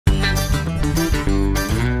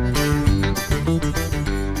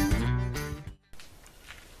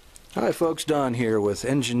Hi folks, Don here with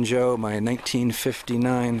Engine Joe, my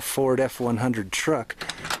 1959 Ford F100 truck.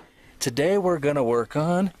 Today we're going to work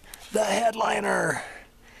on the headliner.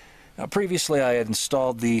 Now previously I had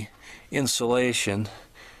installed the insulation,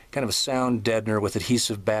 kind of a sound deadener with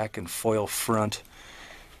adhesive back and foil front.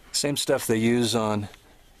 Same stuff they use on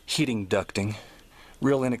heating ducting.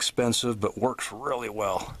 Real inexpensive but works really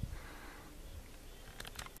well.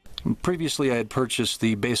 Previously I had purchased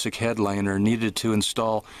the basic headliner, needed to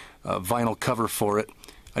install a vinyl cover for it.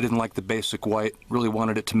 I didn't like the basic white, really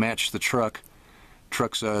wanted it to match the truck.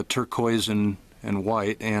 Truck's turquoise and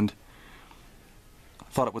white, and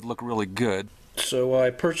thought it would look really good. So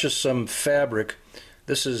I purchased some fabric.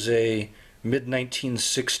 This is a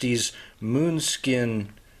mid-1960s moonskin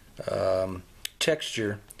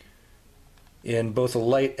texture in both a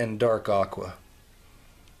light and dark aqua.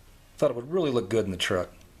 Thought it would really look good in the truck.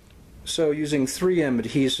 So using 3M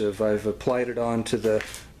adhesive, I've applied it onto the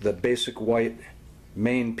basic white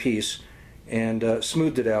main piece and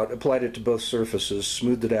smoothed it out, applied it to both surfaces,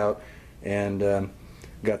 smoothed it out, and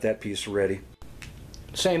got that piece ready.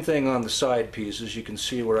 Same thing on the side pieces. You can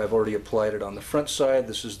see where I've already applied it on the front side.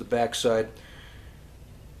 This is the back side.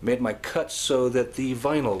 Made my cuts so that the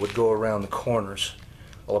vinyl would go around the corners.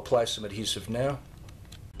 I'll apply some adhesive now.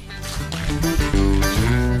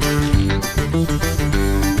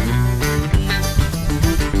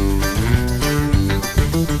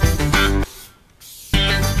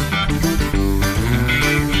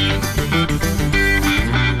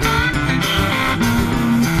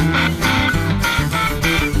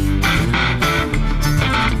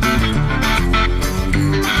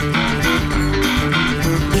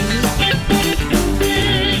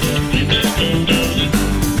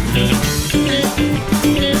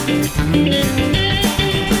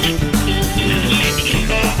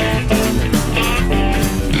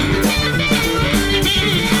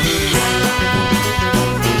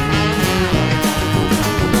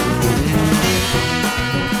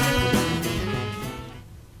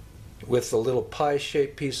 With the little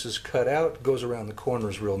pie-shaped pieces cut out, goes around the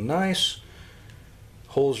corners real nice.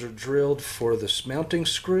 Holes are drilled for the mounting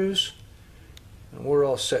screws, and we're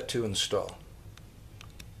all set to install.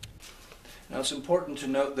 Now it's important to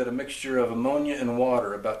note that a mixture of ammonia and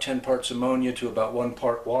water, about 10 parts ammonia to about 1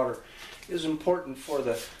 part water, is important for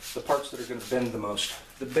the parts that are going to bend the most.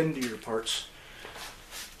 The bendier parts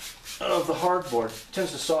of the hardboard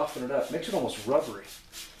tends to soften it up, makes it almost rubbery.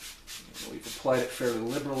 We've applied it fairly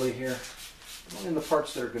liberally here, only in the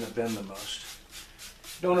parts that are going to bend the most.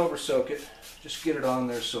 Don't over soak it, just get it on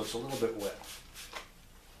there so it's a little bit wet.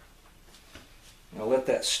 Now let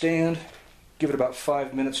that stand, give it about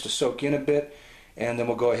 5 minutes to soak in a bit, and then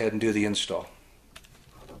we'll go ahead and do the install.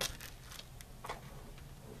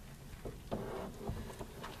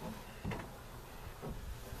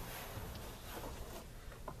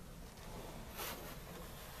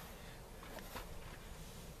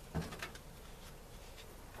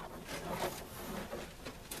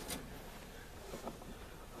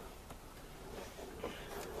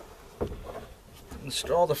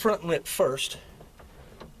 Install the front lip first.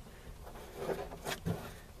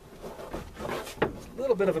 It's a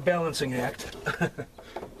little bit of a balancing act.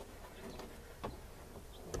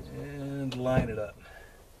 And line it up.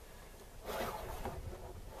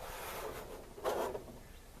 I'm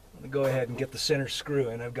going to go ahead and get the center screw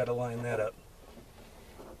in. I've got to line that up.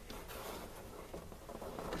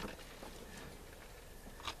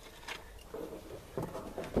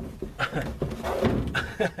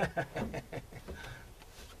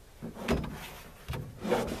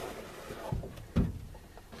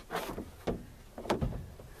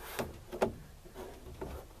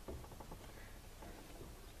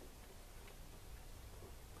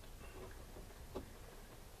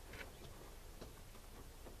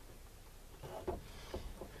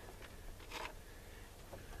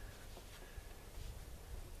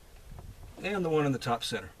 And the one in the top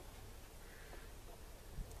center.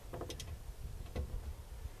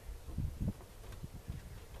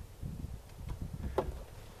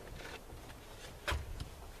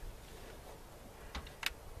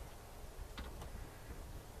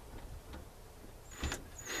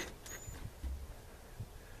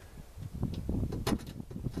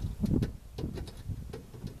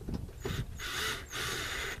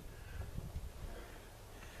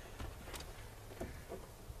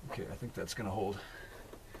 Okay, I think that's going to hold.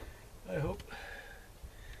 I hope.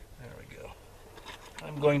 There we go.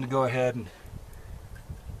 I'm going to go ahead and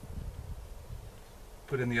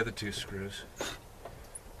put in the other two screws.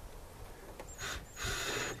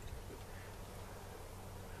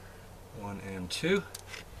 One and two.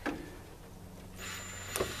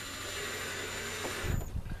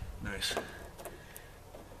 nice.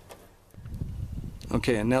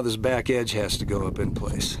 Okay, and now this back edge has to go up in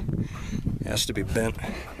place. It has to be bent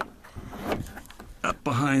up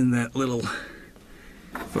behind that little,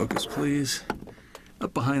 focus please,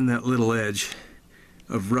 up behind that little edge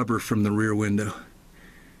of rubber from the rear window.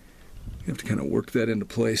 You have to kind of work that into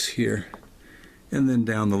place here and then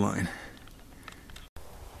down the line.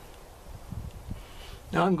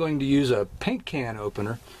 Now I'm going to use a paint can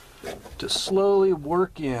opener to slowly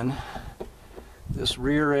work in this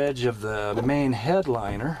rear edge of the main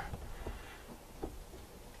headliner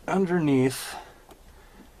underneath.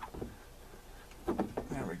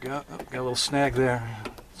 There we go. Oh, got a little snag there.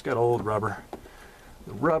 It's got old rubber.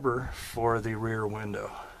 The rubber for the rear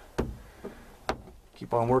window.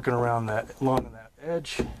 Keep on working around that, along that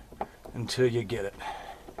edge until you get it.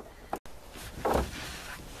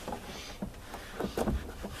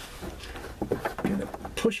 Gonna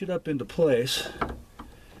push it up into place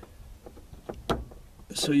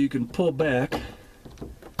so you can pull back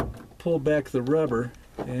the rubber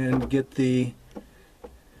and get the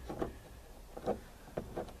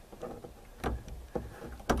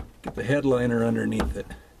headliner underneath it.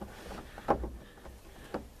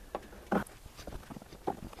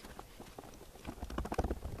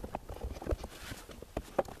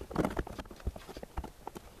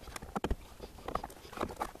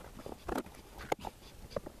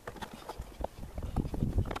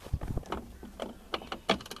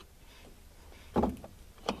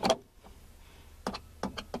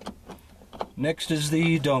 Next is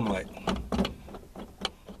the dome light.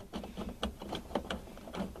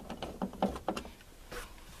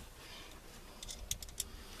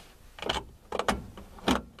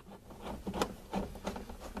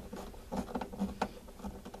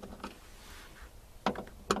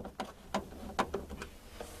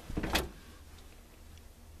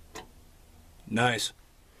 Nice.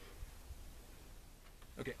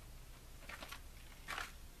 Okay.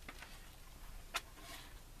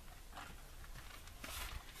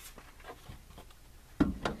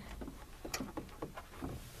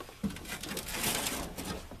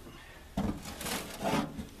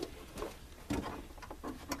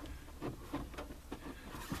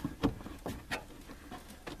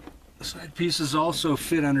 The side pieces also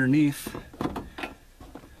fit underneath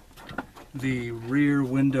the rear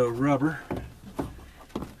window rubber.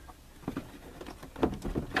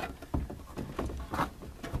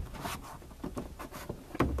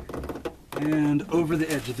 And over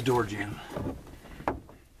the edge of the door jamb.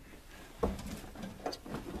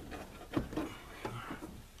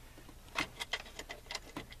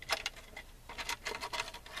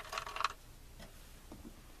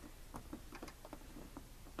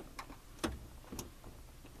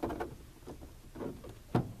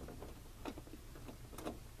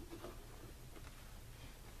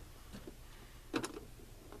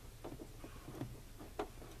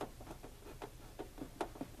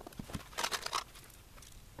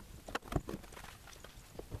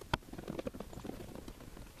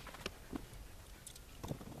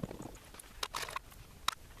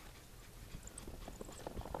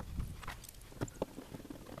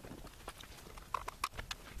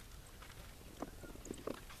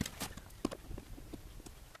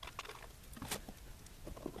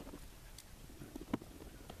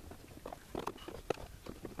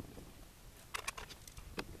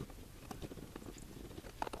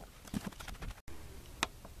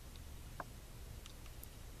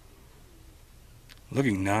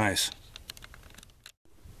 Looking nice.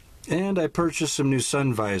 And I purchased some new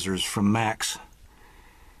sun visors from Max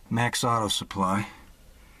Auto Supply.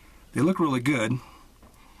 They look really good.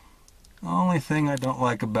 The only thing I don't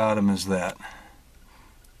like about them is that.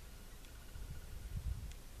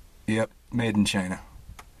 Yep, made in China.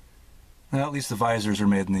 Well, at least the visors are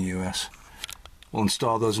made in the US. We'll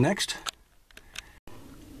install those next.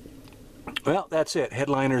 Well, that's it.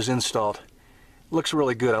 Headliner's installed. Looks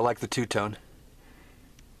really good. I like the two-tone.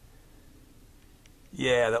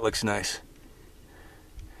 Yeah, that looks nice.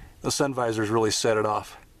 Those sun visors really set it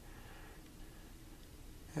off.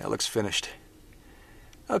 That looks finished.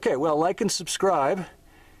 Okay, well, like and subscribe.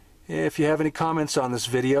 If you have any comments on this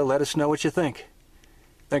video, let us know what you think.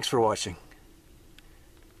 Thanks for watching.